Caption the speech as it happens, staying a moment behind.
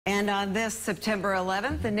And on this September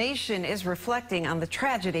 11th, the nation is reflecting on the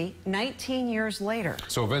tragedy 19 years later.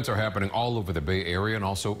 So events are happening all over the Bay Area and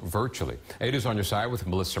also virtually. Ada's on your side with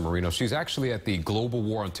Melissa Marino. She's actually at the Global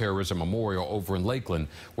War on Terrorism Memorial over in Lakeland,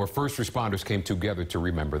 where first responders came together to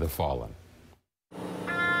remember the fallen.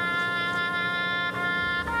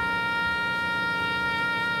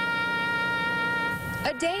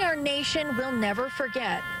 A day our nation will never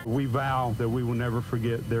forget. We vow that we will never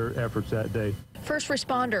forget their efforts that day. First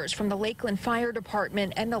responders from the Lakeland Fire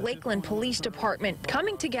Department and the Lakeland Police Department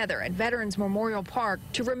coming together at Veterans Memorial Park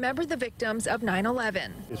to remember the victims of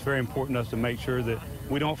 9/11. It's very important to us to make sure that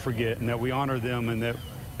we don't forget and that we honor them and that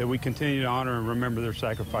we continue to honor and remember their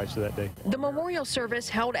sacrifice that day. The memorial service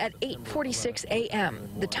held at 8:46 a.m.,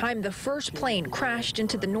 the time the first plane crashed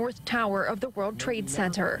into the North Tower of the World Trade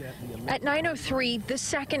Center. At 9:03, the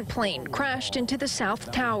second plane crashed into the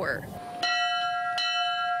South Tower.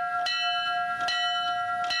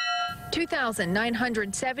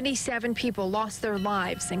 2,977 people lost their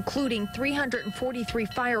lives, including 343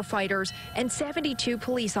 firefighters and 72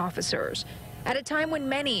 police officers. At a time when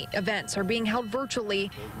many events are being held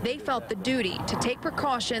virtually, they felt the duty to take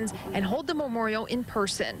precautions and hold the memorial in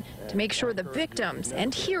person to make sure the victims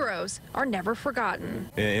and heroes are never forgotten.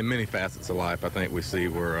 In many facets of life, I think we see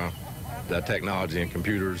where the technology and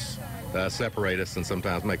computers separate us and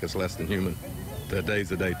sometimes make us less than human. Today's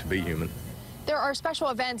the day to be human. There are special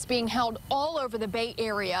events being held all over the Bay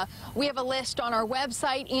Area. We have a list on our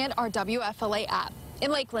website and our WFLA app.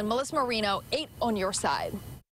 In Lakeland, Melissa Marino, 8 on your side.